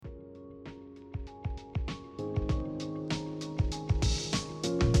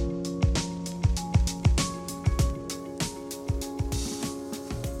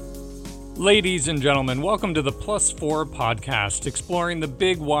Ladies and gentlemen, welcome to the Plus 4 podcast, exploring the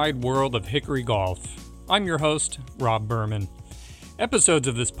big wide world of Hickory golf. I'm your host, Rob Berman. Episodes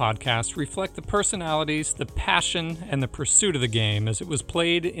of this podcast reflect the personalities, the passion, and the pursuit of the game as it was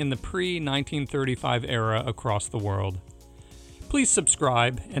played in the pre-1935 era across the world. Please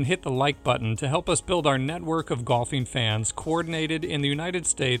subscribe and hit the like button to help us build our network of golfing fans coordinated in the United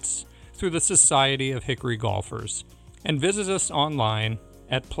States through the Society of Hickory Golfers. And visit us online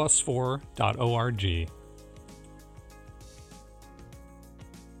at plus4.org.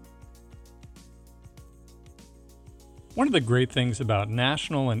 One of the great things about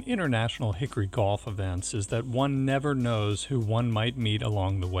national and international Hickory golf events is that one never knows who one might meet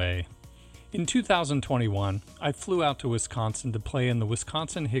along the way. In 2021, I flew out to Wisconsin to play in the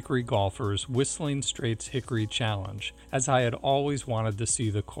Wisconsin Hickory Golfers Whistling Straits Hickory Challenge, as I had always wanted to see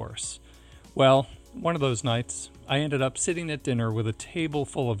the course. Well, one of those nights, I ended up sitting at dinner with a table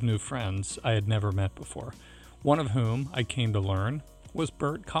full of new friends I had never met before, one of whom, I came to learn, was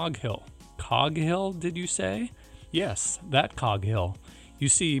Bert Coghill. Coghill, did you say? Yes, that Coghill. You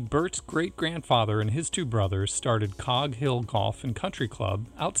see, Bert's great-grandfather and his two brothers started Coghill Golf and Country Club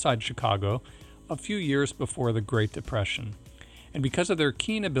outside Chicago a few years before the Great Depression. And because of their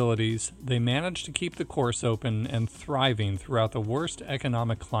keen abilities, they managed to keep the course open and thriving throughout the worst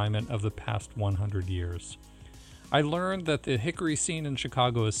economic climate of the past 100 years. I learned that the Hickory scene in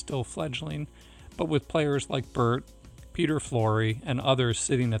Chicago is still fledgling, but with players like Bert, Peter Flory, and others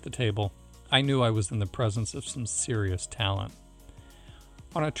sitting at the table, I knew I was in the presence of some serious talent.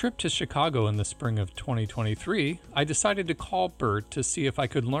 On a trip to Chicago in the spring of 2023, I decided to call Bert to see if I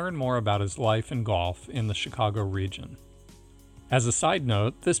could learn more about his life and golf in the Chicago region. As a side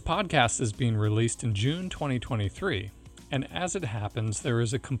note, this podcast is being released in June 2023, and as it happens, there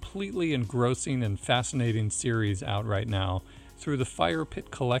is a completely engrossing and fascinating series out right now through the Fire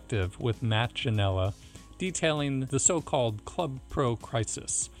Pit Collective with Matt Janella, detailing the so-called Club Pro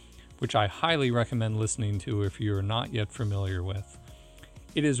crisis, which I highly recommend listening to if you are not yet familiar with.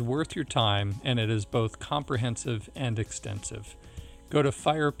 It is worth your time, and it is both comprehensive and extensive. Go to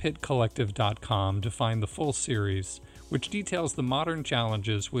firepitcollective.com to find the full series, which details the modern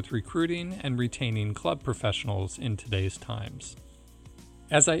challenges with recruiting and retaining club professionals in today's times.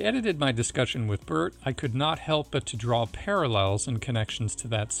 As I edited my discussion with Bert, I could not help but to draw parallels and connections to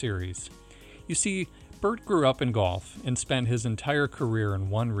that series. You see, Bert grew up in golf and spent his entire career in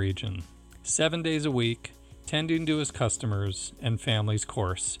one region, 7 days a week, tending to his customers and family's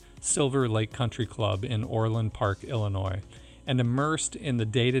course, Silver Lake Country Club in Orland Park, Illinois, and immersed in the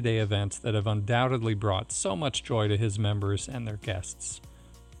day-to-day events that have undoubtedly brought so much joy to his members and their guests.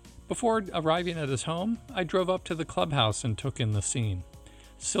 Before arriving at his home, I drove up to the clubhouse and took in the scene.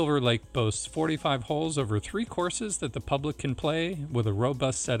 Silver Lake boasts 45 holes over 3 courses that the public can play, with a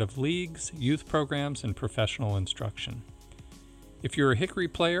robust set of leagues, youth programs, and professional instruction. If you're a Hickory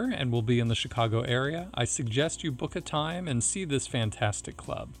player and will be in the Chicago area, I suggest you book a time and see this fantastic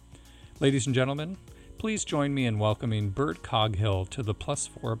club. Ladies and gentlemen, please join me in welcoming Bert Coghill to the Plus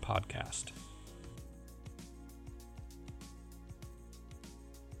 4 podcast.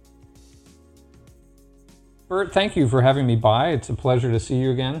 Bert, thank you for having me by. It's a pleasure to see you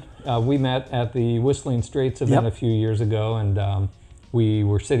again. We met at the Whistling Straits event a few years ago, and we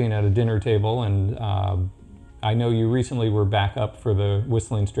were sitting at a dinner table, and I know you recently were back up for the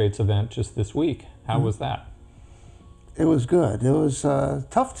Whistling Straits event just this week. How was that? It was good. It was a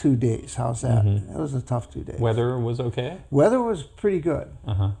tough 2 days. How's that? It was a tough 2 days. Weather was okay? Weather was pretty good.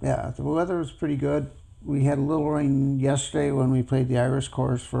 Yeah, the weather was pretty good. We had a little rain yesterday when we played the Irish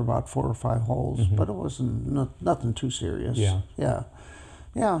course for about 4 or 5 holes, but it wasn't nothing too serious. Yeah,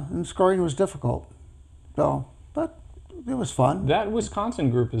 and scoring was difficult. So, but it was fun. That Wisconsin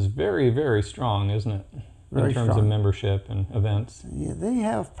group is very, very strong, isn't it? Very in terms of membership and events. Yeah, they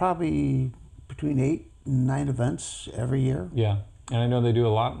have probably between 8 and 9 events every year. Yeah, and I know they do a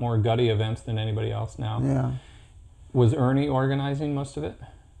lot more gutty events than anybody else now. Yeah. Was Ernie organizing most of it?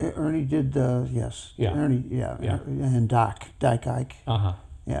 Ernie did, yes. Yeah. Ernie, yeah. And Doc Ike.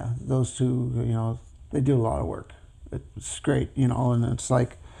 Yeah, those two, they do a lot of work. It's great, and it's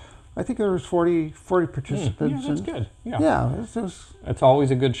like, I think there was 40 participants. Yeah, that's good. Yeah, it's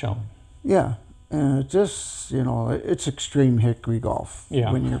always a good show. Yeah. And it just, it's extreme Hickory golf. Yeah.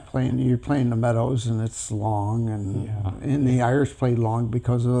 When you're playing the meadows, and it's long, and the Irish play long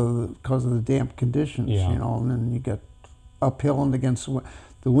because of the damp conditions. And then you get uphill and against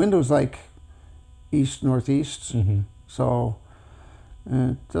the wind was like east northeast, so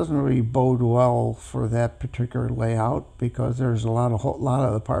it doesn't really bode well for that particular layout because there's a lot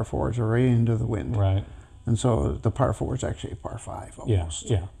of the par fours are right into the wind. Right. And so the par four is actually a par 5 almost.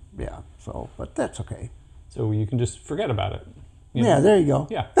 Yeah. Yeah. So, but that's okay. So you can just forget about it. Yeah, there you go.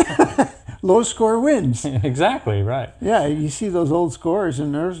 Yeah. Low score wins. Exactly, right. Yeah, you see those old scores,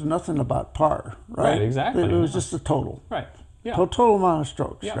 and there's nothing about par, right? Right, exactly. It was just a total. Right. Yeah. Total amount of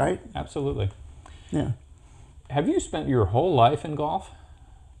strokes, Yeah, right? absolutely. Yeah. Have you spent your whole life in golf?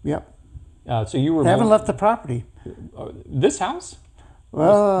 Yep. So you were Haven't left the property. This house?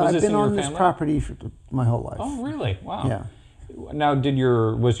 Well, Was I've this been in your on this family? property for my whole life. Oh, really? Wow. Yeah. Now,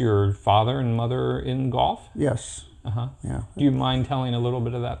 was your father and mother in golf? Yes. Uh-huh. Yeah. Do you mind telling a little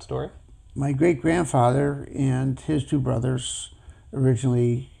bit of that story? My great-grandfather and his two brothers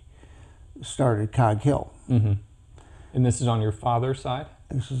originally started Coghill. Mm-hmm. And this is on your father's side?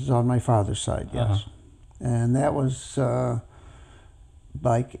 This is on my father's side, yes. Uh-huh. And that was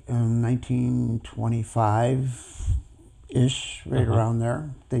like 1925-ish, right around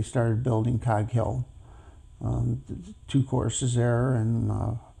there. They started building Coghill. 2 courses there, and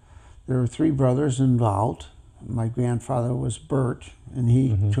there were 3 brothers involved. My grandfather was Bert, and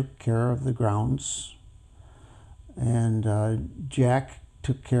he took care of the grounds. And Jack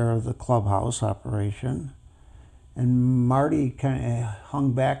took care of the clubhouse operation. And Marty kind of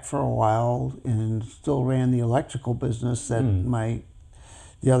hung back for a while and still ran the electrical business that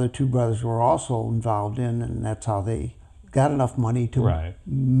the other 2 brothers were also involved in, and that's how they got enough money to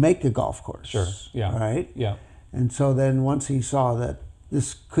make a golf course. Sure, yeah. Right? Yeah. And so then once he saw that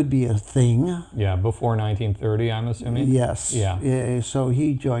this could be a thing. Yeah, before 1930, I'm assuming? Yes. Yeah. So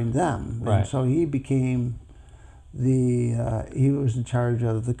he joined them. Right. And so he became he was in charge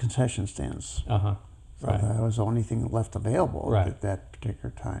of the concession stands. Uh-huh. So that was the only thing left available at that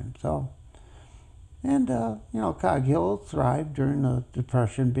particular time. So, and Coghill thrived during the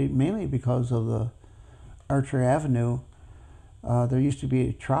Depression, mainly because of the Archer Avenue. There used to be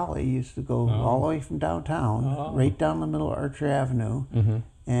a trolley used to go all the way from downtown, right down the middle of Archer Avenue,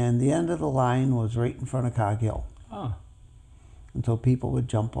 and the end of the line was right in front of Coghill. Oh. And so people would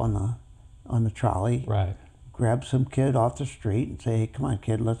jump on the trolley, grab some kid off the street, and say, "Hey, come on,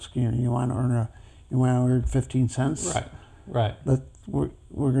 kid, you want to earn 15 cents? Right.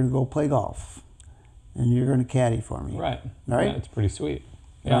 We're going to go play golf, and you're going to caddy for me." Right. All right. Yeah, it's pretty sweet.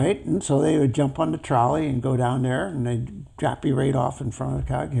 Yeah. Right, and so they would jump on the trolley and go down there, and they'd drop you right off in front of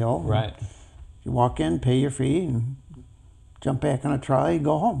Coghill. Right. You walk in, pay your fee, and jump back on a trolley and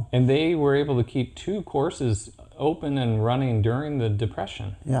go home. And they were able to keep 2 courses open and running during the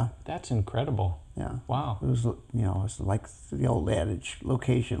Depression. Yeah. That's incredible. Yeah. Wow. It was, it's like the old adage,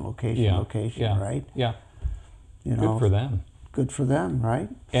 location, right? Yeah. Good for them. Good for them, right?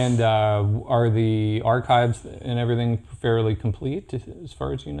 And are the archives and everything fairly complete, as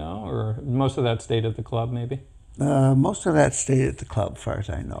far as you know? Or most of that stayed at the club, maybe? Most of that stayed at the club, as far as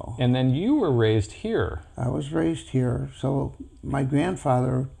I know. And then you were raised here. I was raised here. So my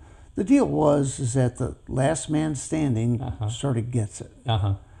grandfather, the deal is that the last man standing sort of gets it.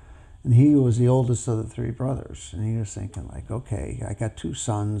 And he was the oldest of the 3 brothers. And he was thinking, like, okay, I got 2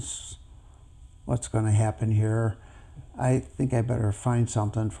 sons. What's going to happen here? I think I better find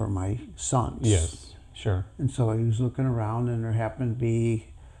something for my sons. Yes, sure. And so he was looking around, and there happened to be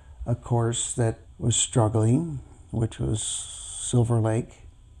a course that was struggling, which was Silver Lake.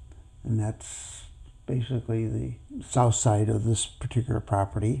 And that's basically the south side of this particular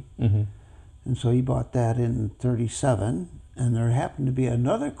property. And so he bought that in 37. And there happened to be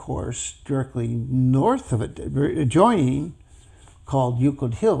another course directly north of it, adjoining, called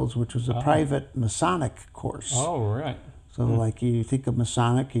Euclid Hills, which was a private Masonic course. Oh, right. So like you think of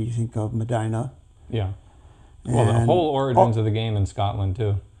Masonic, you think of Medina. Yeah. Well, the whole origins of the game in Scotland,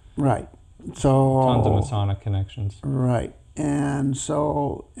 too. Right. So tons of Masonic connections. Right. And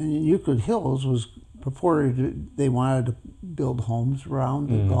so Euclid Hills was they wanted to build homes around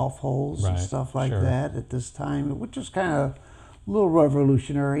the golf holes and stuff like that at this time, which was kind of a little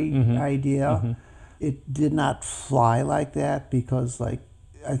revolutionary idea. It did not fly like that because, like,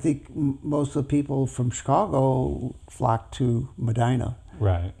 I think most of the people from Chicago flocked to Medina.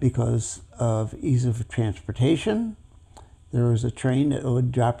 Right. Because of ease of transportation. There was a train that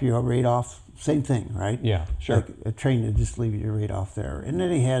would drop you right off. Same thing, right? Yeah, sure. Like a train would just leave you right off there. And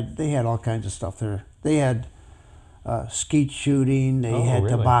then they had all kinds of stuff there. They had skeet shooting, they had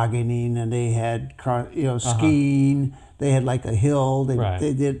tobogganing, and they had skiing. They had like a hill.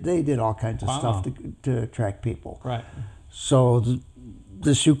 They did all kinds of stuff to attract people. Right. So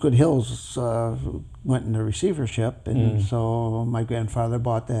the Euclid Hills went into receivership, and so my grandfather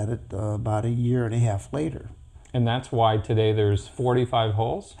bought that at about 1.5 years later. And that's why today there's 45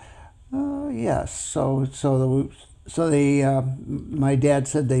 holes? Yes. So they my dad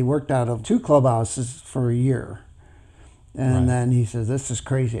said they worked out of 2 clubhouses for a year, And then he says, "This is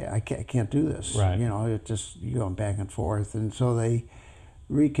crazy. I can't do this." Right. You know, it just you're going back and forth, and so they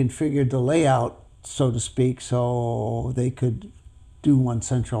reconfigured the layout, so to speak, so they could do one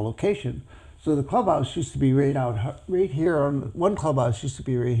central location. So the clubhouse used to be right here on one clubhouse used to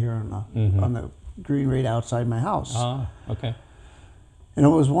be right here on the green right outside my house. Ah, okay. And it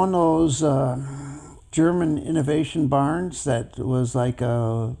was one of those German innovation barns that was like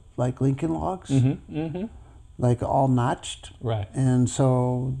Lincoln logs, like all notched. Right. And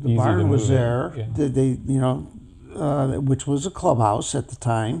so the Easy to barn was move in. there. Yeah. They which was a clubhouse at the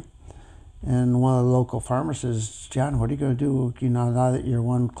time. And one of the local farmers says, "John, what are you going to do? You know, now that you're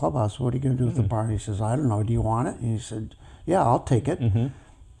one clubhouse, what are you going to do with the barn?" He says, "I don't know. Do you want it?" And he said, "Yeah, I'll take it."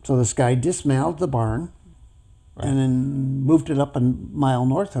 So this guy dismantled the barn and then moved it up a mile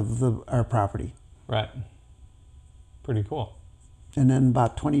north of our property. Right. Pretty cool. And then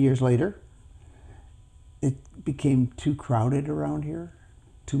about 20 years later, it became too crowded around here,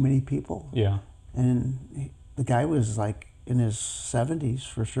 too many people. Yeah. And the guy was like in his 70s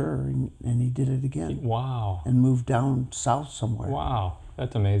for sure, and he did it again. Wow. And moved down south somewhere. Wow.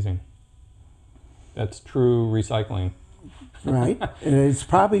 That's amazing. That's true recycling. Right? And it's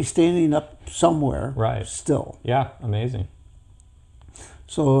probably standing up somewhere. Right. Still. Yeah. Amazing.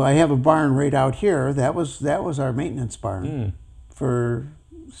 So I have a barn right out here. That was our maintenance barn for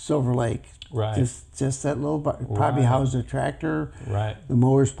Silver Lake. Right. Just that little barn. Probably housed a tractor. Right. The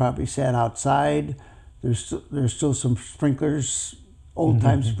mowers probably sat outside. There's still some sprinklers, old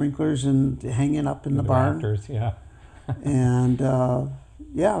time sprinklers, and hanging up in the barn. Rafters, yeah. And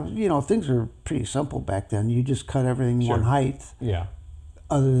yeah, you know, things were pretty simple back then. You just cut everything one height. Yeah.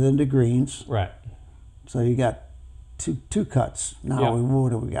 Other than the greens. Right. So you got two cuts. Now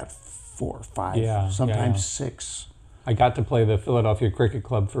we got 4 or 5, sometimes 6. I got to play the Philadelphia Cricket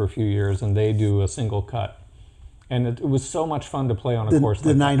Club for a few years, and they do a single cut, and it was so much fun to play on a course.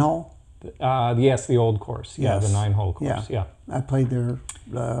 The 9-hole. Yes, the old course. Yeah, Yes. the 9-hole course. Yeah. I played there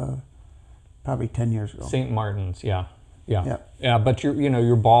probably 10 years ago. St. Martin's. Yeah. Yep. Yeah, but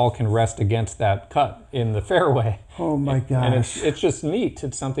your ball can rest against that cut in the fairway. Oh my gosh! And it's just neat.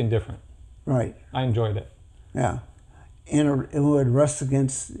 It's something different. Right. I enjoyed it. Yeah, and it would rest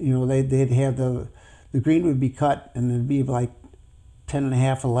against. You know, they'd have the green would be cut, and it'd be like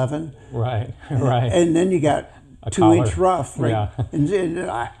 10.5, 11. Right. Right. And then you got A 2-inch collar. rough, right? Yeah. And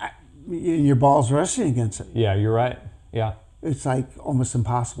your ball's resting against it. Yeah, you're right. Yeah. It's like almost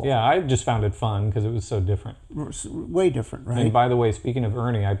impossible. Yeah, I just found it fun because it was so different. Way different, right? And by the way, speaking of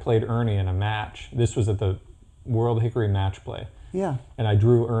Ernie, I played Ernie in a match. This was at the World Hickory Match Play. Yeah. And I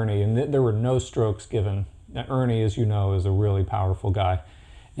drew Ernie, and there were no strokes given. Now, Ernie, as you know, is a really powerful guy.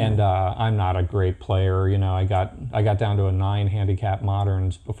 And I'm not a great player. You know, I got down to a 9 handicap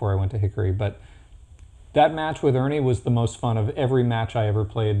moderns before I went to Hickory. But that match with Ernie was the most fun of every match I ever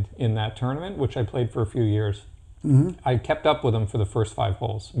played in that tournament, which I played for a few years. I kept up with him for the first 5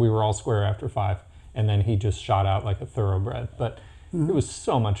 holes. We were all square after 5, and then he just shot out like a thoroughbred. But it was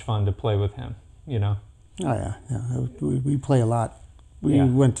so much fun to play with him, you know. Oh yeah. We play a lot. We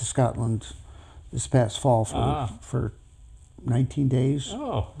went to Scotland this past fall for 19 days.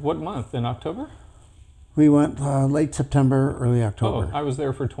 Oh, what month? In October? We went late September, early October. Oh, I was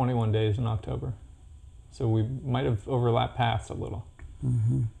there for 21 days in October. So we might have overlapped paths a little.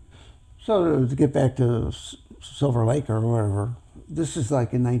 So to get back to Silver Lake or whatever, this is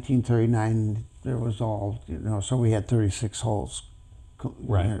like in 1939. There was all, you know, so we had 36 holes,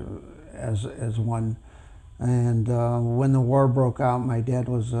 as one. And when the war broke out, my dad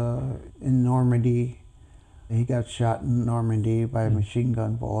was in Normandy. He got shot in Normandy by a machine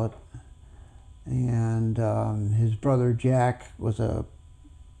gun bullet. And his brother Jack was a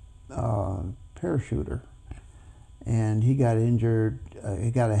parachuter. And he got injured,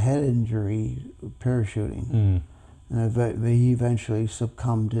 he got a head injury parachuting. And he eventually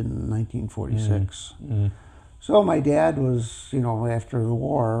succumbed in 1946. So my dad was, you know, after the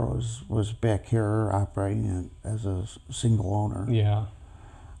war, was back here operating as a single owner. Yeah.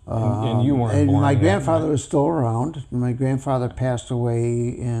 And you weren't born my yet, grandfather right? was still around. My grandfather passed away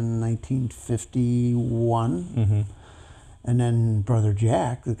in 1951. And then Brother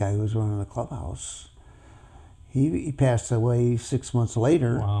Jack, the guy who was running the clubhouse, he passed away 6 months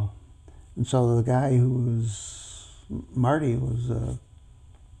later. Wow. And so the guy who was Marty was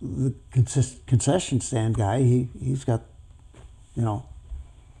the concession stand guy. He's got, you know,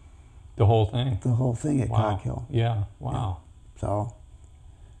 The whole thing. the whole thing at Wow. Coghill. Yeah. Wow. So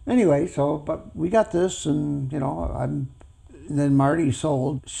anyway, but we got this, and you know, then Marty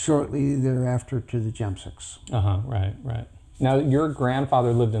sold shortly thereafter to the Gemsicks. Right. Now, your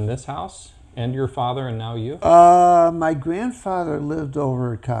grandfather lived in this house And your father and now you? My grandfather lived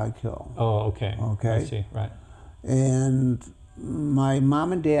over at Coghill. Oh, okay. Okay. I see, right. And my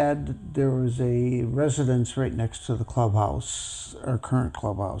mom and dad, there was a residence right next to the clubhouse, our current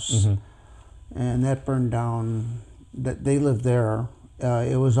clubhouse. And that burned down. That they lived there.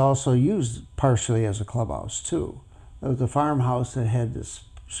 It was also used partially as a clubhouse too. It was a farmhouse that had this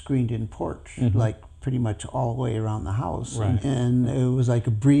screened-in porch, like pretty much all the way around the house. Right. And it was like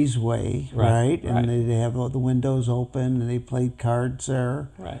a breezeway, right? And they'd have all the windows open, and they played cards there.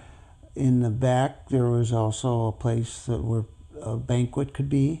 Right. In the back, there was also a place that where a banquet could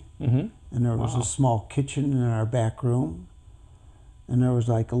be, and there was a small kitchen in our back room, and there was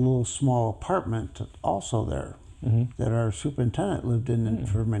like a little small apartment also there that our superintendent lived in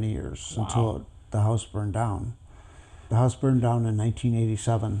for many years until the house burned down. The house burned down in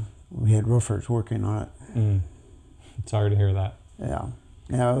 1987. We had roofers working on it. Sorry to hear that. Yeah,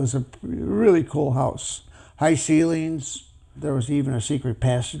 it was a really cool house. High ceilings. There was even a secret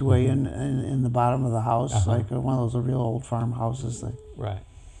passageway in the bottom of the house, like one of those real old farmhouses. Right.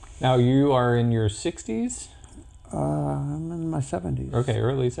 Now you are in your 60s? I'm in my 70s. Okay,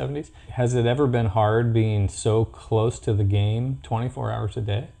 early 70s. Has it ever been hard being so close to the game 24 hours a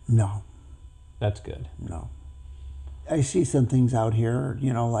day? No. That's good. No. I see some things out here,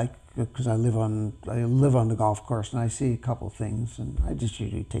 like because I live on the golf course, and I see a couple things, and I just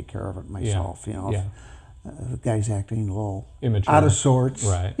usually take care of it myself. Yeah. The guy's acting a little immature, out of sorts.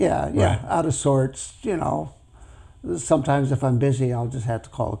 Right. Yeah, Right. Out of sorts. Sometimes if I'm busy, I'll just have to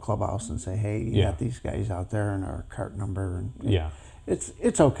call the clubhouse and say, "Hey, you got these guys out there and our cart number." And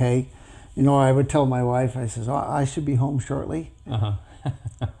it's okay. I would tell my wife, I says, "Oh, I should be home shortly."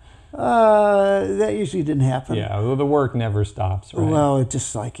 That usually didn't happen. Yeah, well, the work never stops, right? Well, it's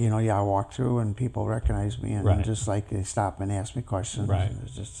just like, I walk through and people recognize me and just like they stop and ask me questions. Right.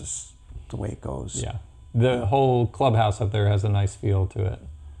 It's just the way it goes. Yeah. The whole clubhouse up there has a nice feel to it.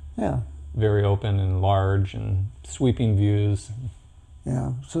 Yeah. Very open and large and sweeping views.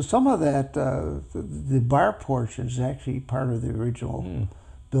 Yeah. So some of that, the bar porch is actually part of the original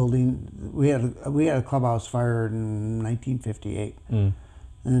building. We had a clubhouse fire in 1958. And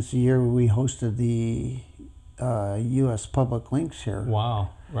it's the year we hosted the U.S. Public Links here. Wow,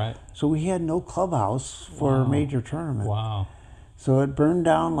 right. So we had no clubhouse for a major tournament. Wow. So it burned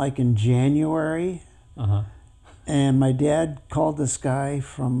down like in January. And my dad called this guy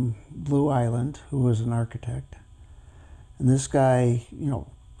from Blue Island, who was an architect. And this guy, of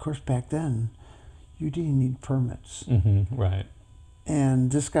course back then, you didn't need permits. Right. And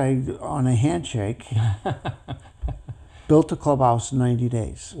this guy, on a handshake, built a clubhouse in 90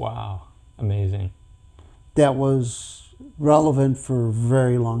 days. Wow, amazing. That was relevant for a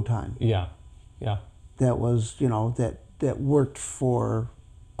very long time. Yeah. That was, that worked for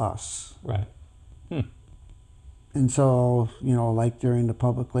us. Right. And so, like during the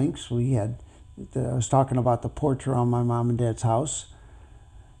public links, I was talking about the porch around my mom and dad's house.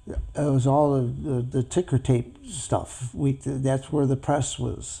 It was all the ticker tape stuff. That's where the press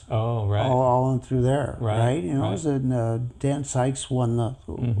was. Oh, right. All on through there, right? It was Dan Sykes won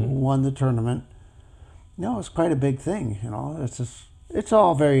the tournament. It's quite a big thing. It's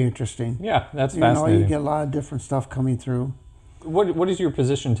all very interesting. Yeah, that's fascinating. You get a lot of different stuff coming through. What is your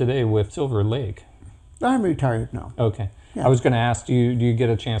position today with Silver Lake? I'm retired now. Okay. Yeah. I was going to ask, do you get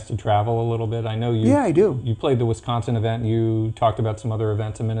a chance to travel a little bit? I know you. Yeah, I do. You played the Wisconsin event. You talked about some other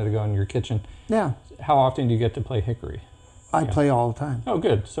events a minute ago in your kitchen. Yeah. How often do you get to play Hickory? I play all the time. Oh,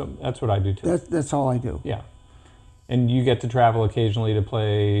 good. So that's what I do too. That's all I do. Yeah. And you get to travel occasionally to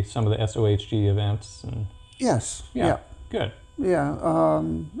play some of the SOHG events? Yes. Yeah. Good. Yeah.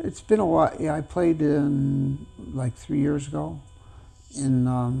 It's been a while. Yeah, I played in like 3 years ago in,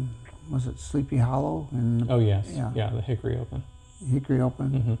 was it Sleepy Hollow? Oh, yes. Yeah, the Hickory Open. Hickory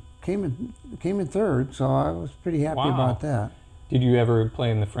Open. Came in third, so I was pretty happy about that. Did you ever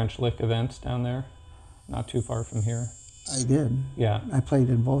play in the French Lick events down there? Not too far from here. I did. Yeah. I played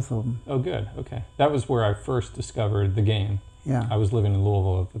in both of them. Oh, good. Okay. That was where I first discovered the game. Yeah. I was living in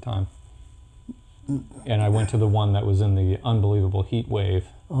Louisville at the time. And I went to the one that was in the unbelievable heat wave.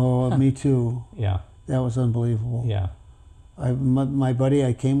 Oh, me too. Yeah. That was unbelievable. Yeah. My buddy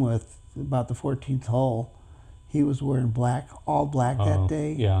I came with, about the 14th hole, he was wearing all black that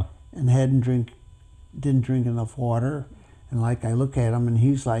day. Yeah. And didn't drink enough water. And like I look at him and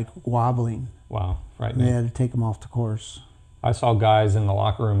he's like wobbling. Wow, right. And they had to take him off the course. I saw guys in the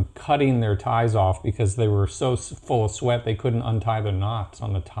locker room cutting their ties off because they were so full of sweat they couldn't untie the knots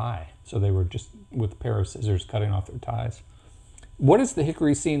on the tie. So they were just with a pair of scissors cutting off their ties. What is the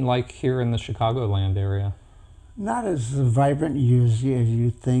Hickory scene like here in the Chicagoland area? Not as vibrant as you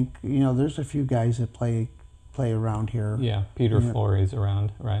think. You know, there's a few guys that play around here. Yeah, Peter Flory's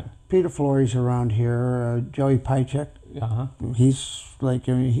around, right? Peter Flory's around here. Joey Pychek. He's like,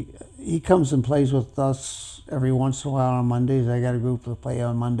 I mean, he comes and plays with us every once in a while on Mondays. I got a group that play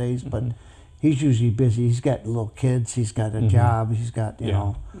on Mondays, but he's usually busy. He's got little kids. He's got a job. He's got, you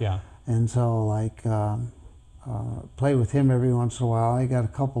know. Yeah. And so, like, play with him every once in a while. I got a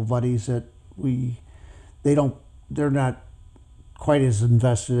couple buddies that they're not quite as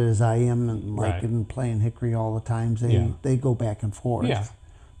invested as I am in playing Hickory all the times. They go back and forth. Yeah.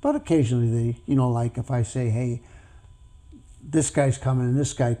 But occasionally they, like if I say, hey, this guy's coming and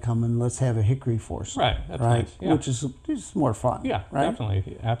this guy coming, let's have a Hickory force. Right, that's nice. Yeah. Which is more fun. Yeah, right?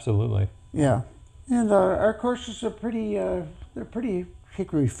 Definitely, absolutely. Yeah. And our courses are pretty, they're pretty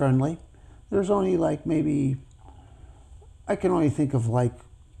Hickory friendly. There's only like maybe, I can only think of like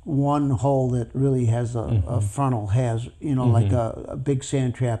one hole that really has a frontal like a big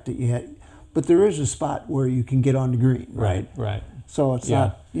sand trap that you had, but there is a spot where you can get on the green, right? Right. So it's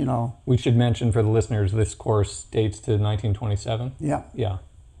not, We should mention for the listeners, this course dates to 1927. Yeah. Yeah,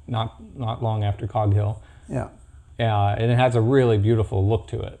 not long after Coghill. Yeah. And it has a really beautiful look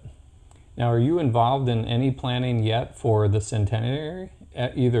to it. Now, are you involved in any planning yet for the centenary,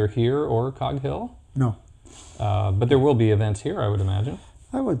 either here or Coghill? No. But there will be events here, I would imagine.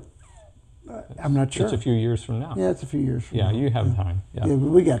 I'm not sure. It's a few years from now. Yeah, it's a few years from now. Yeah, you have time. Yeah,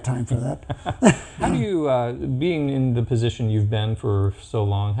 we got time for that. How do you, being in the position you've been for so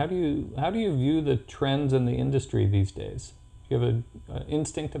long, how do you view the trends in the industry these days? Do you have an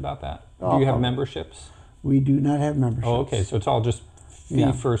instinct about that? Do you have memberships? We do not have memberships. Oh, okay. So it's all just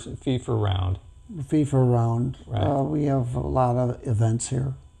fee for round. Fee for round. Right. We have a lot of events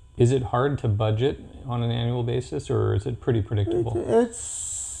here. Is it hard to budget on an annual basis, or is it pretty predictable?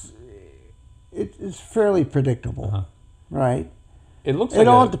 It's fairly predictable, right? It looks like it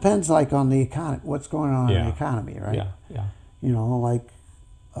all depends, like, on the economy, what's going on in the economy, right? Yeah. Like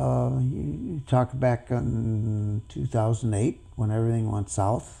you talk back on 2008 when everything went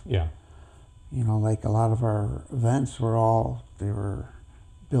south. Yeah. Like a lot of our events they were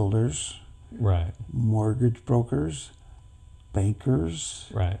builders, right? Mortgage brokers, bankers,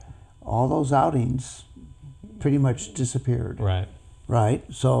 right? All those outings pretty much disappeared. Right. Right.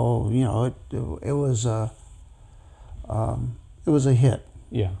 So it was a hit.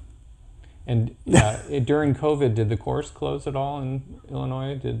 Yeah. And during COVID, did the course close at all in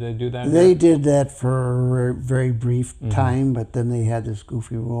Illinois? Did they do that? They did that for a very brief time, but then they had this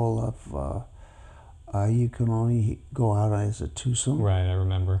goofy rule of you can only go out as a twosome. Right, I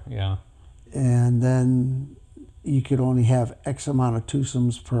remember. Yeah. And then you could only have X amount of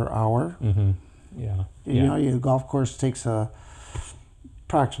twosomes per hour. Yeah. Your golf course takes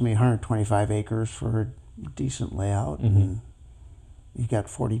approximately 125 acres for a decent layout, and you got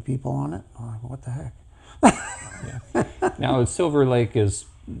 40 people on it. Oh, what the heck? Yeah. Now, Silver Lake is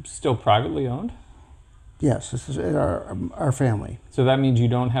still privately owned? Yes, this is our family. So that means you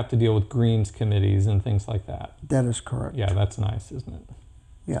don't have to deal with greens committees and things like that. That is correct. Yeah, that's nice, isn't it?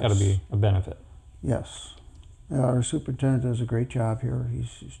 Yes. It's got to be a benefit. Yes. Our superintendent does a great job here.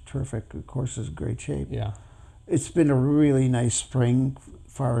 He's terrific. The course is in great shape. Yeah. It's been a really nice spring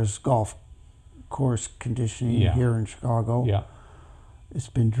as far as golf course conditioning here in Chicago. Yeah. It's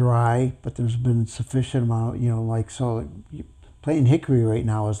been dry, but there's been sufficient amount, playing Hickory right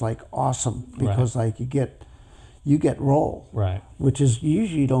now is like awesome because like you get roll. Right. Which is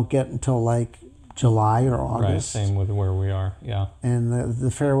usually you don't get until like July or August. Right, same with where we are. Yeah. And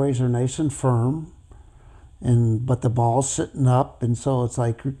the fairways are nice and firm, but the ball's sitting up, and so it's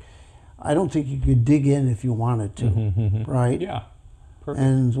like I don't think you could dig in if you wanted to, right? Yeah. Perfect.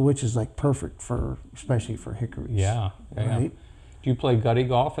 And which is like perfect especially for hickories. Yeah. Right. Do you play gutty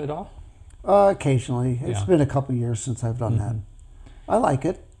golf at all? Occasionally. It's been a couple years since I've done that. I like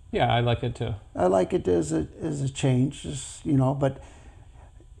it. Yeah, I like it too. I like it as a change, but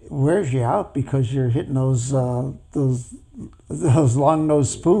it wears you out because you're hitting those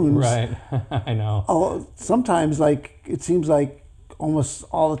long-nosed spoons. Right. I know. Oh, sometimes it seems like almost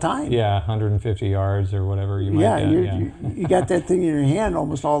all the time. Yeah, 150 yards or whatever you might get. You got that thing in your hand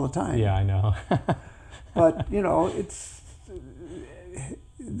almost all the time. Yeah, I know. But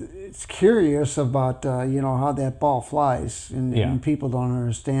it's curious about how that ball flies, and people don't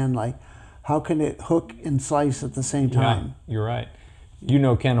understand, like, how can it hook and slice at the same time? Yeah, you're right.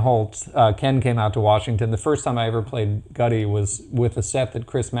 Ken Holtz. Ken came out to Washington. The first time I ever played gutty was with a set that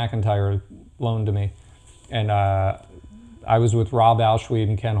Chris McIntyre loaned to me, and I was with Rob Alschweid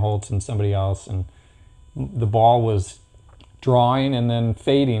and Ken Holtz and somebody else, and the ball was drawing and then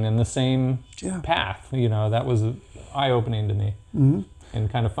fading in the same Yeah. path. You know, that was eye-opening to me and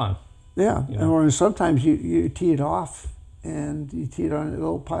kind of fun. Yeah, You know? or sometimes you tee it off and you tee it on a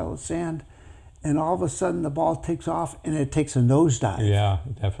little pile of sand, and all of a sudden the ball takes off and it takes a nosedive. Yeah,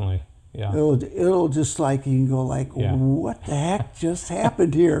 definitely. Yeah. It'll just like, you can go like, Yeah. what the heck just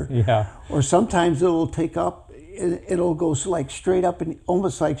happened here? Yeah. Or sometimes it'll take up, it'll go like straight up, and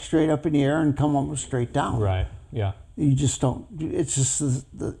almost like straight up in the air and come almost straight down. Right. Yeah. You just don't, it's just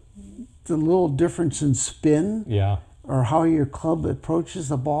the little difference in spin. Yeah. Or how your club approaches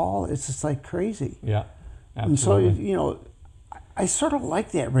the ball, it's just like crazy. Yeah. Absolutely. And so, Absolutely. I sort of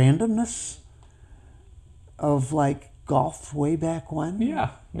like that randomness of like golf way back when. Yeah,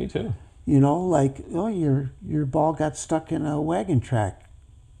 me too. Like, oh, your ball got stuck in a wagon track,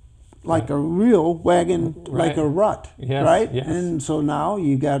 like a real wagon, Right. like a rut, Yes, right? yes. And so now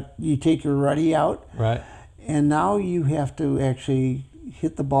you take your rutty out, Right. and now you have to actually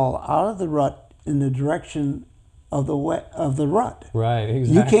hit the ball out of the rut in the direction of the rut. Right.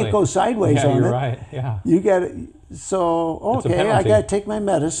 Exactly. You can't go sideways yeah, on you're it. right. Yeah. You got it. So It's a okay, I penalty. got to take my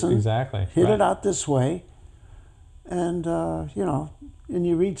medicine. Exactly. Hit right. it out this way, and and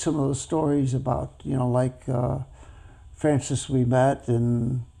you read some of those stories about like Francis we met,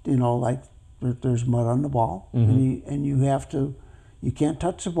 and like there's mud on the ball, and you can't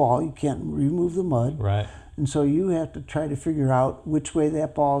touch the ball, you can't remove the mud, Right. and so you have to try to figure out which way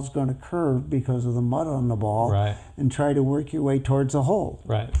that ball is going to curve because of the mud on the ball, Right. and try to work your way towards the hole,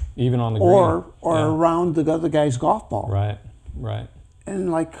 Right. Even on the green. or Yeah. around the other guy's golf ball. Right. Right.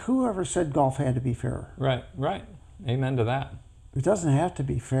 And like, whoever said golf had to be fair? Right. Right. Amen to that. It doesn't have to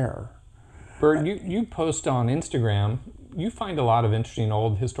be fair. Bert, you post on Instagram. You find a lot of interesting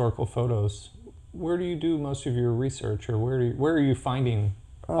old historical photos. Where do you do most of your research, or where are you finding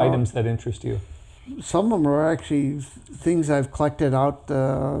items that interest you? Some of them are actually things I've collected out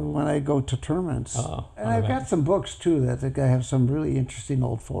when I go to tournaments. And I've got some books too that I think I have some really interesting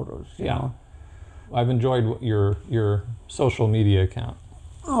old photos. You know? I've enjoyed your social media account.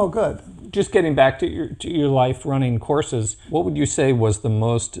 Oh, good. Just getting back to your life running courses, what would you say was the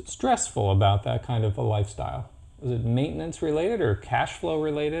most stressful about that kind of a lifestyle? Was it maintenance related, or cash flow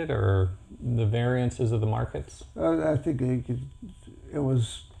related, or the variances of the markets? I think it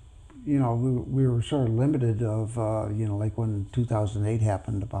was, we were sort of limited of, like when 2008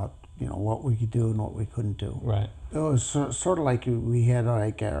 happened, about, what we could do and what we couldn't do. Right. It was sort of like we had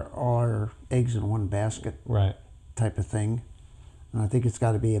like all our eggs in one basket. Right. Type of thing. And I think it's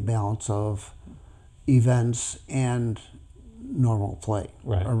got to be a balance of events and normal play,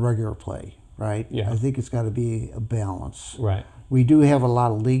 Right. or regular play, right? Yeah. I think it's got to be a balance. Right. We do have a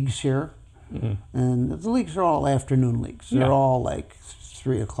lot of leagues here, Mm-hmm. and the leagues are all afternoon leagues. They're Yeah. all like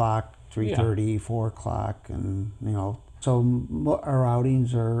 3 o'clock, 3:30, 4 o'clock, and so our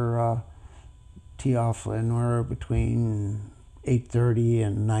outings are tee off anywhere between 8:30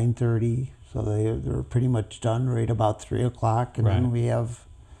 and 9:30. So they're pretty much done right about 3 o'clock, and then Right. we have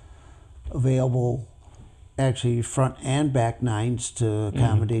available actually front and back nines to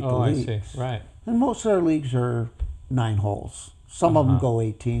accommodate the Oh, I leagues. see. Right. And most of our leagues are 9 holes. Some of them go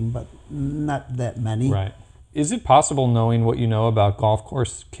 18, but not that many. Right. Is it possible, knowing what you know about golf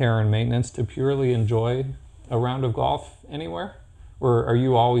course care and maintenance, to purely enjoy a round of golf anywhere? Or are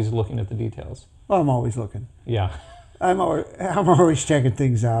you always looking at the details? Well, I'm always looking. Yeah. I'm always checking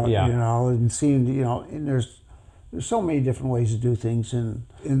things out, Yeah. and seeing, and there's so many different ways to do things. And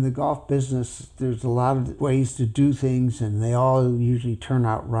in the golf business, there's a lot of ways to do things, and they all usually turn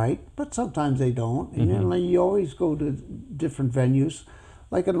out right, but sometimes they don't. And you always go to different venues.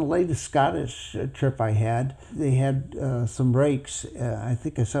 Like on the latest Scottish trip I had, they had some rakes. I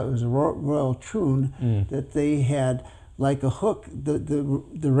think I saw it was a Royal Troon that they had like a hook.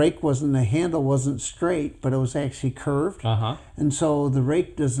 The rake wasn't, the handle wasn't straight, but it was actually curved. And so the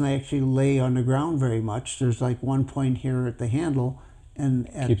rake doesn't actually lay on the ground very much. There's like one point here at the handle, and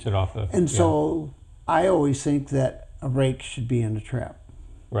Keeps it off of. and so I always think that a rake should be in the trap.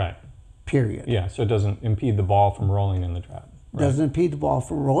 Right. Period. Yeah, so it doesn't impede the ball from rolling in the trap. Right. Doesn't impede the ball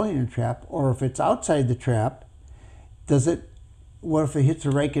from rolling in the trap, or if it's outside the trap, what if it hits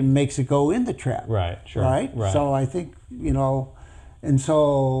a rake and makes it go in the trap? Right, sure. Right? Right. So I think, and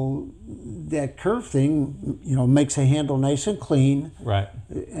so that curve thing, makes a handle nice and clean, Right.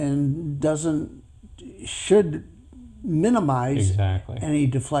 and should minimize Exactly. any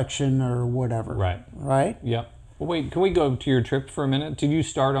deflection or whatever. Right. Right? Yep. Well, wait, can we go to your trip for a minute? Did you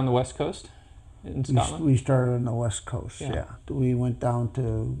start on the West Coast in Scotland? We started on the West Coast, Yeah. yeah. We went down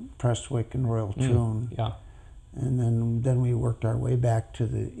to Prestwick and Royal Troon. Yeah. And then we worked our way back to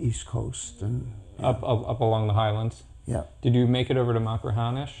the East Coast, and Up along the Highlands. Yeah. Did you make it over to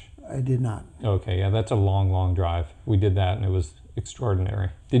Machrihanish? I did not. Okay, yeah, that's a long, long drive. We did that, and it was extraordinary.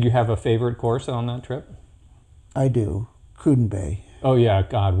 Did you have a favorite course on that trip? I do. Cruden Bay. Oh, yeah,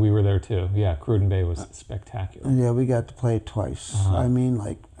 God, we were there too. Yeah, Cruden Bay was spectacular. Yeah, we got to play it twice. I mean,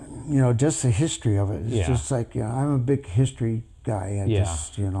 like, just the history of it. It's just like, I'm a big history guy.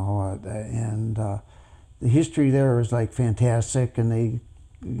 Just, and the history there is like fantastic. And they,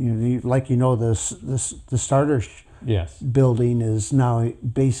 the starter building is now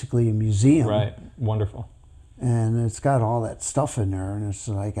basically a museum. Right, wonderful. And it's got all that stuff in there, and it's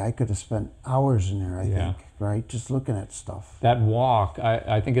like I could have spent hours in there, I think, right? Just looking at stuff. That walk,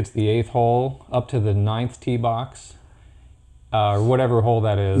 I think it's the 8th hole up to the 9th tee box, or whatever hole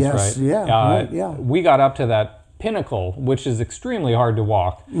that is, yes, right? Yeah, We got up to that pinnacle, which is extremely hard to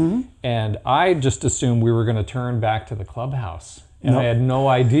walk, and I just assumed we were going to turn back to the clubhouse, and I had no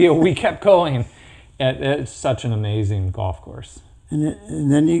idea. We kept going. It's such an amazing golf course. And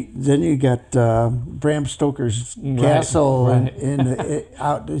then you got Bram Stoker's castle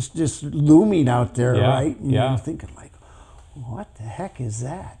out. It's just looming out there, right? And you're thinking like, what the heck is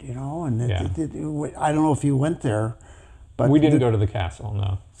that? And I don't know if you went there, but we didn't go to the castle,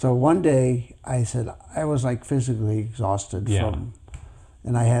 no. So one day I said I was like physically exhausted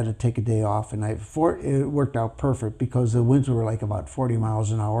and I had to take a day off, and it worked out perfect because the winds were like about 40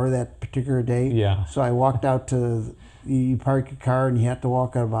 miles an hour that particular day. Yeah. So I walked out to. You park your car and you have to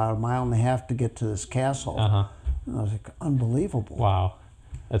walk about 1.5 miles to get to this castle. And I was like, unbelievable. Wow,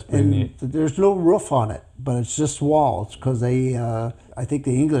 that's pretty neat. There's no roof on it, but it's just walls because they, I think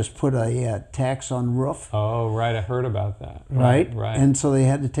the English put a tax on roof. Oh, right, I heard about that. Right. And so they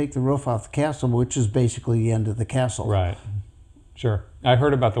had to take the roof off the castle, which is basically the end of the castle. Right, sure. I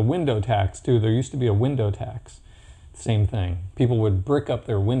heard about the window tax too. There used to be a window tax. Same thing. People would brick up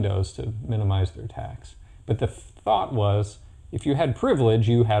their windows to minimize their tax. But the thought was, if you had privilege,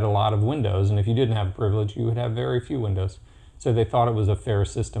 you had a lot of windows, and if you didn't have privilege, you would have very few windows. So they thought it was a fair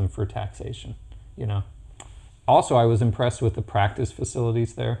system for taxation, Also, I was impressed with the practice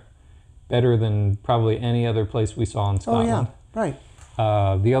facilities there. Better than probably any other place we saw in Scotland. Oh, yeah,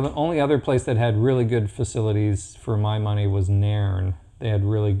 right. The only other place that had really good facilities for my money was Nairn. They had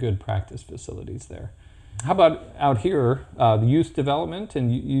really good practice facilities there. How about out here, the youth development,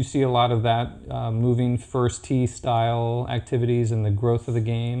 and you see a lot of that moving first tee style activities and the growth of the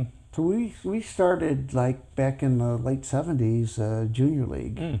game? So we started like back in the late 70s, junior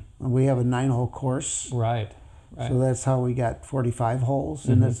league. And we have a 9-hole course. Right. So that's how we got 45 holes,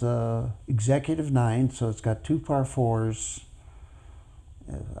 and it's a executive 9, so it's got 2 par 4s,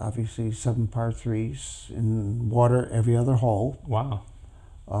 obviously 7 par 3s, and water every other hole. Wow.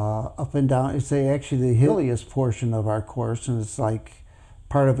 Up and down. It's actually the hilliest portion of our course, and it's like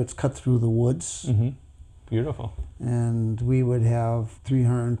part of it's cut through the woods. Beautiful. And we would have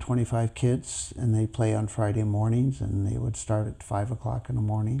 325 kids, and they play on Friday mornings, and they would start at 5 o'clock in the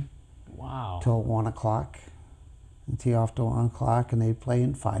morning. Wow. Till 1 o'clock, and tee off till 1 o'clock, and they play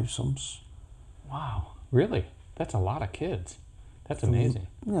in fivesomes. Wow. Really? That's a lot of kids. That's amazing.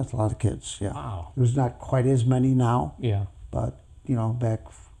 Yeah, that's a lot of kids. Yeah. Wow. There's not quite as many now. Yeah. But back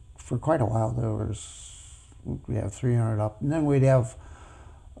for quite a while, we have 300 up. And then we'd have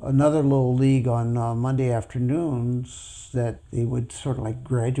another little league on Monday afternoons that they would sort of like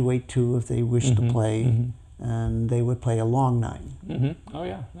graduate to if they wished to play. And they would play a long 9. Oh,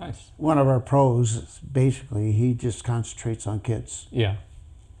 yeah, nice. One of our pros, basically, he just concentrates on kids. Yeah,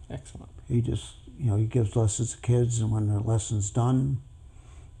 excellent. He just, he gives lessons to kids, and when their lesson's done,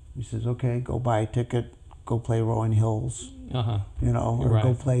 he says, okay, go buy a ticket, go play Rolling Hills, or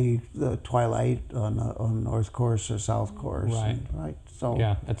go play the Twilight on North Course or South Course. Right. So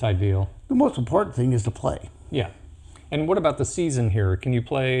yeah, that's ideal. The most important thing is to play. Yeah. And what about the season here? Can you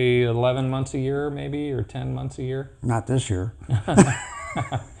play 11 months a year maybe, or 10 months a year? Not this year.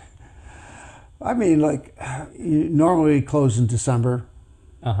 I mean, like, you normally close in December.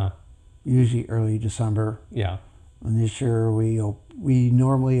 Usually early December. Yeah. And this year we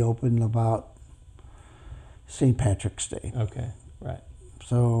normally open about St. Patrick's Day. Okay, right.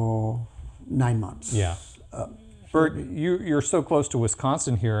 So 9 months. Yeah. Bert, you're so close to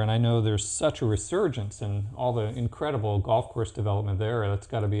Wisconsin here, and I know there's such a resurgence and all the incredible golf course development there. That's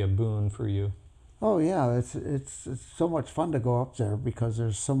got to be a boon for you. Oh yeah, it's so much fun to go up there because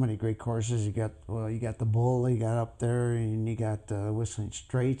there's so many great courses. You got the Bull, you got up there, and you got the Whistling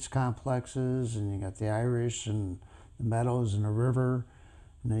Straits complexes, and you got the Irish and the Meadows and the River,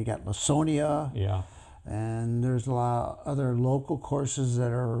 and then you got Lasonia. Yeah. And there's a lot of other local courses that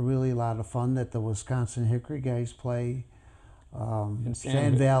are really a lot of fun that the Wisconsin Hickory guys play.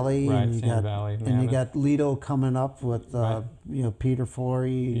 Sand Valley, right? and you Sand got Valley, and you got Lido coming up with Right. Peter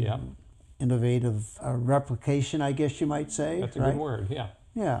Flory, Yep. innovative replication, I guess you might say. That's a right? good word. Yeah.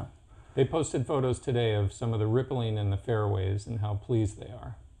 Yeah. They posted photos today of some of the rippling in the fairways and how pleased they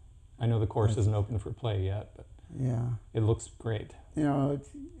are. I know the course isn't open for play yet, but Yeah. it looks great. You know,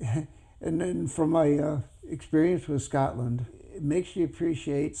 and then from my experience with Scotland, it makes you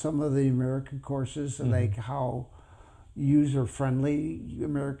appreciate some of the American courses, and like how user-friendly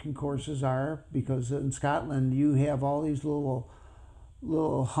American courses are, because in Scotland you have all these little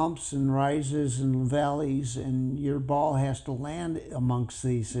humps and rises and valleys, and your ball has to land amongst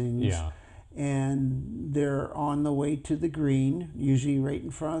these things. Yeah. And they're on the way to the green, usually right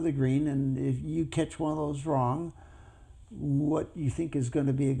in front of the green, and if you catch one of those wrong, what you think is going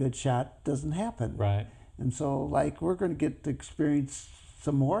to be a good shot doesn't happen. Right. And so, like, we're going to get to experience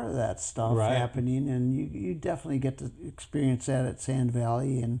some more of that stuff Right. happening, and you definitely get to experience that at Sand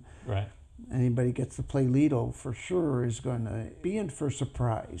Valley, and Right. anybody gets to play Lido for sure is going to be in for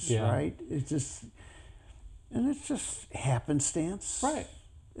surprise, Yeah. right? It's just happenstance. Right.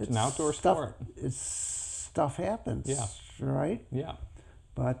 It's an outdoor stuff, sport. Stuff happens. Yeah. Right? Yeah.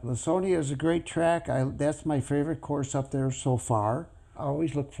 But Lasonia is a great track. That's my favorite course up there so far. I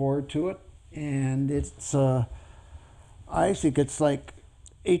always look forward to it. And it's, I think it's like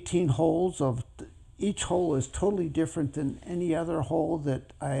 18 holes of, each hole is totally different than any other hole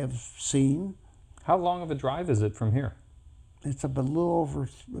that I have seen. How long of a drive is it from here? It's about a little over,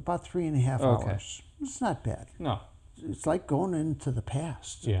 about 3.5 Okay. hours. It's not bad. No. It's like going into the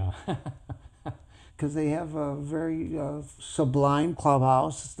past. Yeah. Because they have a very sublime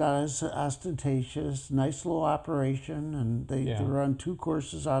clubhouse. It's not as ostentatious, nice little operation, and they run 2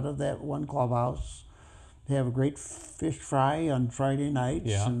 courses out of that one clubhouse. They have a great fish fry on Friday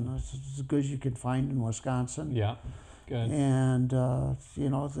nights, and it's as good as you can find in Wisconsin. Yeah. Good. And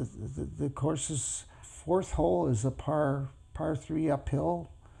the course's 4th hole is a par 3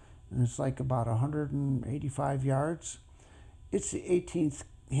 uphill, and it's like about 185 yards. It's the 18th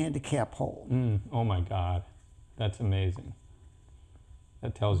handicap hole. Oh my God, that's amazing.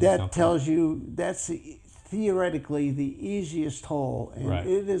 That tells you something. That tells you that's theoretically the easiest hole, and Right.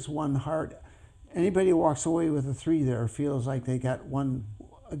 it is one hard. Anybody who walks away with a 3 there feels like they got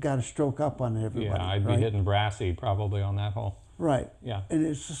a stroke up on everybody. Yeah, I'd be hitting brassy probably on that hole. Right. Yeah. And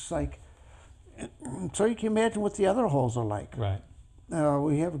it's just like, so you can imagine what the other holes are like. Right.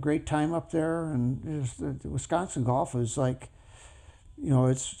 We have a great time up there, and the Wisconsin golf is like,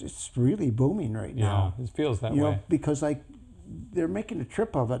 it's really booming right now. Yeah, it feels that way. Because like they're making a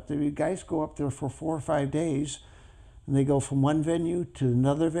trip of it. The guys go up there for 4 or 5 days, and they go from one venue to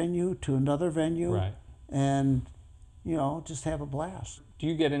another venue to another venue, Right. and just have a blast. Do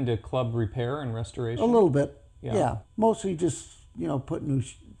you get into club repair and restoration? A little bit, Yeah. yeah. Mostly just put new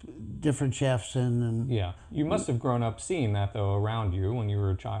different shafts in, and Yeah. You must have grown up seeing that though around you when you were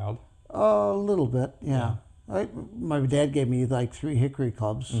a child. a little bit, yeah. My dad gave me like 3 Hickory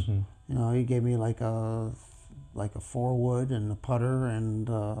clubs. Mm-hmm. He gave me like a 4-wood and a putter and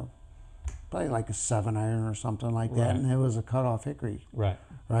probably like a 7-iron or something like that, Right. and it was a cut-off Hickory, Right.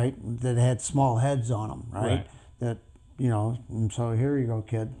 right? That had small heads on them, right? Right. That and so here you go,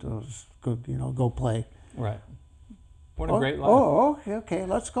 kid. Go play. Right. What a great life. Oh, okay,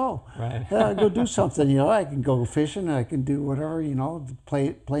 let's go. Right. Yeah, go do something. I can go fishing. I can do whatever.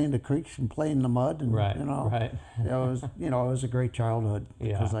 Play in the creeks and play in the mud. And, Right. Right. It was it was a great childhood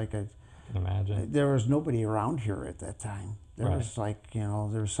because I can imagine. there was nobody around here at that time. There was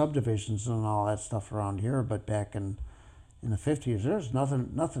there were subdivisions and all that stuff around here, but back in the 50s, there's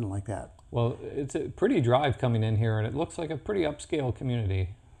nothing like that. Well, it's a pretty drive coming in here, and it looks like a pretty upscale community.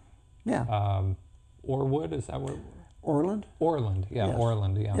 Yeah. Orwood, is that what? Orland? Orland, yeah, Yes.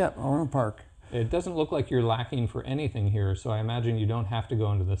 Orland, yeah. Yeah, Orland Park. It doesn't look like you're lacking for anything here, so I imagine you don't have to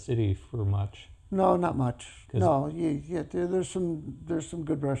go into the city for much. No, not much. No, there's some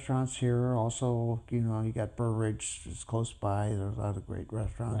good restaurants here. Also, you got Burr Ridge is close by. There's a lot of great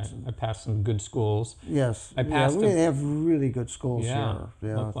restaurants. Right. I passed some good schools. Yes, I passed we have really good schools Yeah,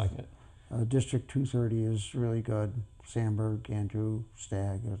 here. looked like it. District 230 is really good. Sandburg, Andrew,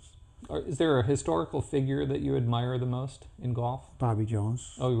 Stagg, Is there a historical figure that you admire the most in golf? Bobby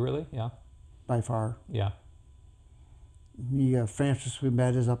Jones, Oh, really? Yeah. by far. Yeah. You got Francis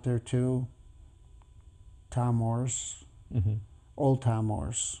Ouimet is up there too. Tom Morris, Mm-hmm. old Tom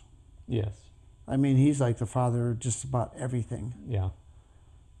Morris. Yes. I mean, he's like the father of just about everything. Yeah.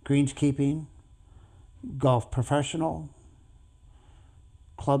 Greenskeeping, golf professional,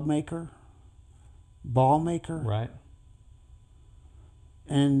 club maker, ball maker, Right.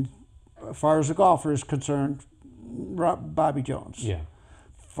 and as far as the golfer is concerned, Bobby Jones. Yeah.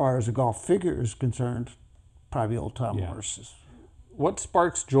 As far as the golf figure is concerned, probably old Tom Morris. What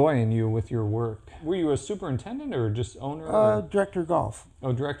sparks joy in you with your work? Were you a superintendent or just owner? Director of golf.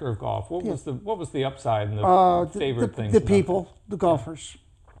 Oh, director of golf. What was the upside and the favorite things? The people, the golfers.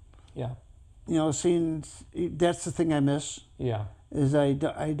 Yeah. You know, that's the thing I miss. Yeah. Is I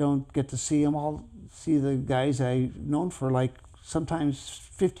don't get to see them all. See the guys I've known for like sometimes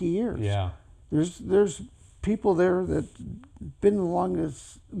 50 years. Yeah. There's people there that been along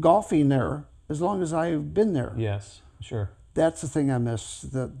as golfing there as long as I've been there. Yes, sure. That's the thing I miss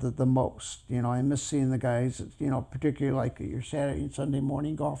the most. You know, I miss seeing the guys, you know, particularly like your Saturday and Sunday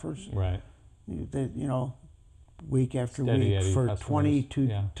morning golfers. Right. You know, week after Steady week for customers.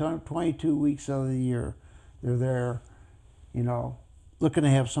 22 weeks of the year. They're there, you know, looking to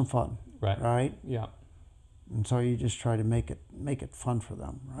have some fun. Right. Right? Yeah. And so you just try to make it fun for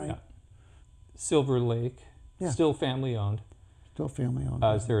them, right? Yeah. Silver Lake, still family owned. Still family owned.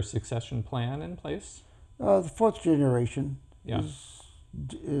 Is there a succession plan in place? The fourth generation is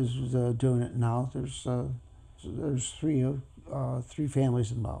doing it now. There's three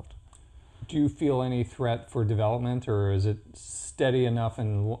families involved. Do you feel any threat for development, or is it steady enough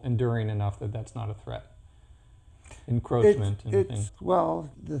and enduring enough that that's not a threat? Encroachment and things. Well,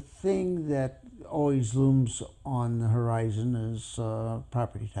 the thing that always looms on the horizon is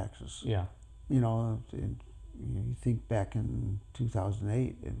property taxes. Yeah. You know, you think back in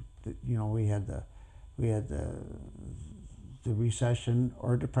 2008. You know, we had the recession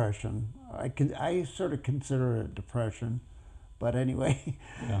or depression. I sort of consider it a depression, but anyway,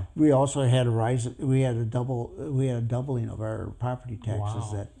 we also had a rise. We had a doubling of our property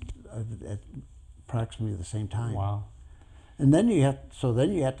taxes at approximately the same time. Wow. And then you have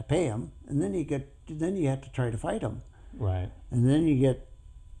to pay them, and then you have to try to fight them. Right. And then you get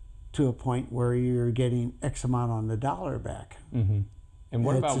to a point where you're getting X amount on the dollar back. Mm-hmm. And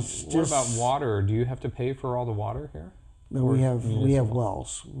what about water? Do you have to pay for all the water here? No, we have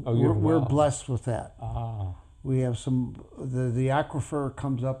wells. Oh, you have we're wells. blessed with that. Ah. We have the aquifer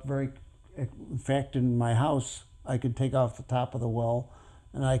comes up in fact, in my house, I can take off the top of the well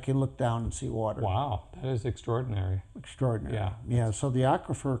and I can look down and see water. Wow, that is extraordinary. Extraordinary. Yeah. Yeah, so the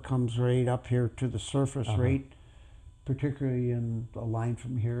aquifer comes right up here to the surface rate, particularly in a line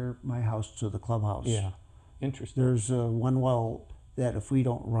from here, my house to the clubhouse. Yeah, interesting. There's one well that if we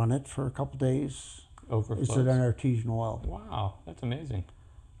don't run it for a couple days, Overflows. it's an artesian well. Wow, that's amazing.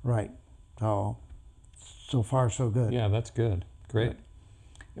 Right. So far so good. Yeah, that's good. Great. Right.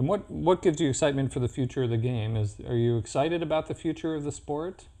 And what gives you excitement for the future of the game? Are you excited about the future of the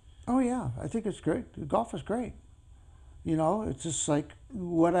sport? Oh yeah, I think it's great. Golf is great. You know, it's just like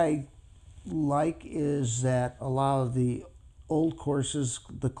what I like is that a lot of the old courses,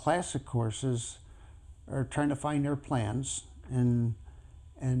 the classic courses, are trying to find their plans and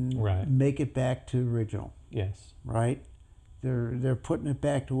make it back to original. Yes. Right? They're putting it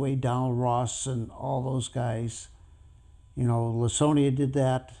back to way Donald Ross and all those guys. You know, Lasonia did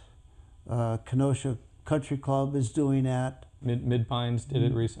that. Kenosha Country Club is doing that. Mid Pines did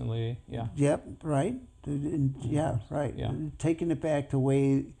it recently. Yeah. Yep. Right. Yeah. Right. Yeah. Taking it back the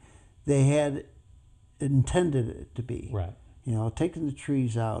way they had intended it to be. Right. You know, taking the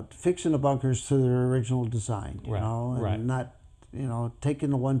trees out, fixing the bunkers to their original design. You know, and not, you know, taking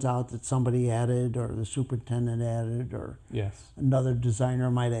the ones out that somebody added or the superintendent added or another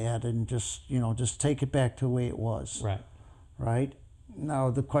designer might have added, and just take it back to the way it was. Right. Right.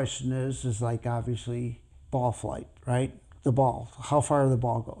 Now the question is like obviously ball flight, right? The ball, how far the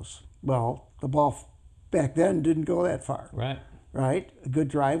ball goes. Well, the ball back then didn't go that far. Right. Right. A good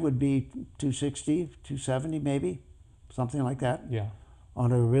drive would be 260, 270 maybe, something like that. Yeah.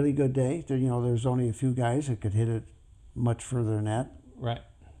 On a really good day, there's only a few guys that could hit it much further than that. Right.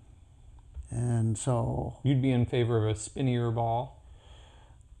 And so you'd be in favor of a spinnier ball.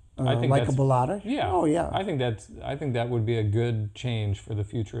 I think like a Bellata? Yeah. Oh yeah. I think that would be a good change for the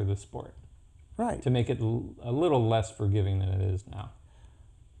future of the sport. Right. To make it a little less forgiving than it is now.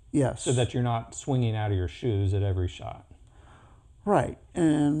 Yes. So that you're not swinging out of your shoes at every shot. Right.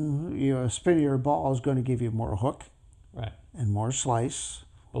 And a spinnier ball is going to give you more hook. Right. And more slice.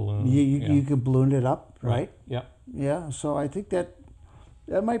 Balloon. You can balloon it up, right? Yeah. Yeah. So I think that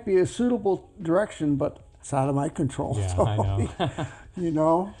might be a suitable direction, but it's out of my control. Yeah, so, I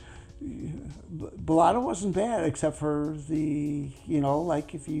know. Bellata wasn't bad except for the,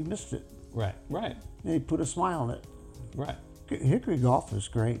 like if you missed it. Right, right. They put a smile on it. Right. Hickory golf is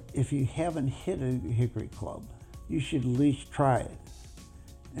great. If you haven't hit a Hickory club, you should at least try it.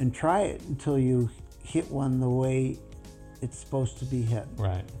 And try it until you hit one the way it's supposed to be hit.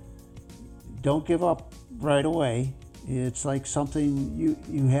 Right. Don't give up right away. It's like something you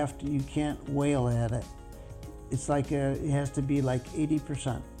can't wail at it. It's like it has to be like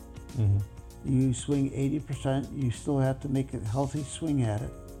 80%. Mm-hmm. You swing 80%, you still have to make a healthy swing at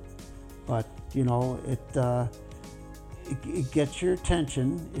it. But you know, it gets your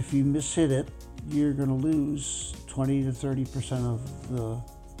attention. If you mishit it, you're going to lose 20 to 30% of the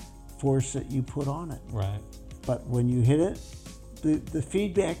force that you put on it. Right. But when you hit it, the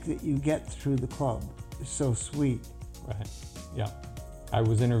feedback that you get through the club is so sweet. Right. Yeah. I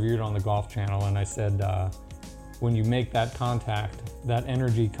was interviewed on the Golf Channel, and I said, when you make that contact, that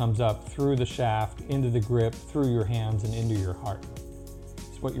energy comes up through the shaft, into the grip, through your hands, and into your heart.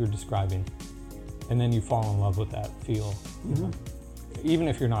 It's what you're describing. And then you fall in love with that feel. Mm-hmm. You know? Even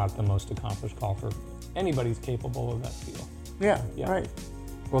if you're not the most accomplished golfer, anybody's capable of that feel. Yeah, right.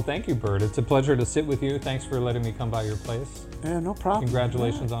 Well, thank you, Bert. It's a pleasure to sit with you. Thanks for letting me come by your place. Yeah, no problem.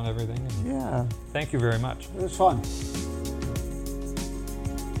 Congratulations on everything. Yeah. Thank you very much. It was fun.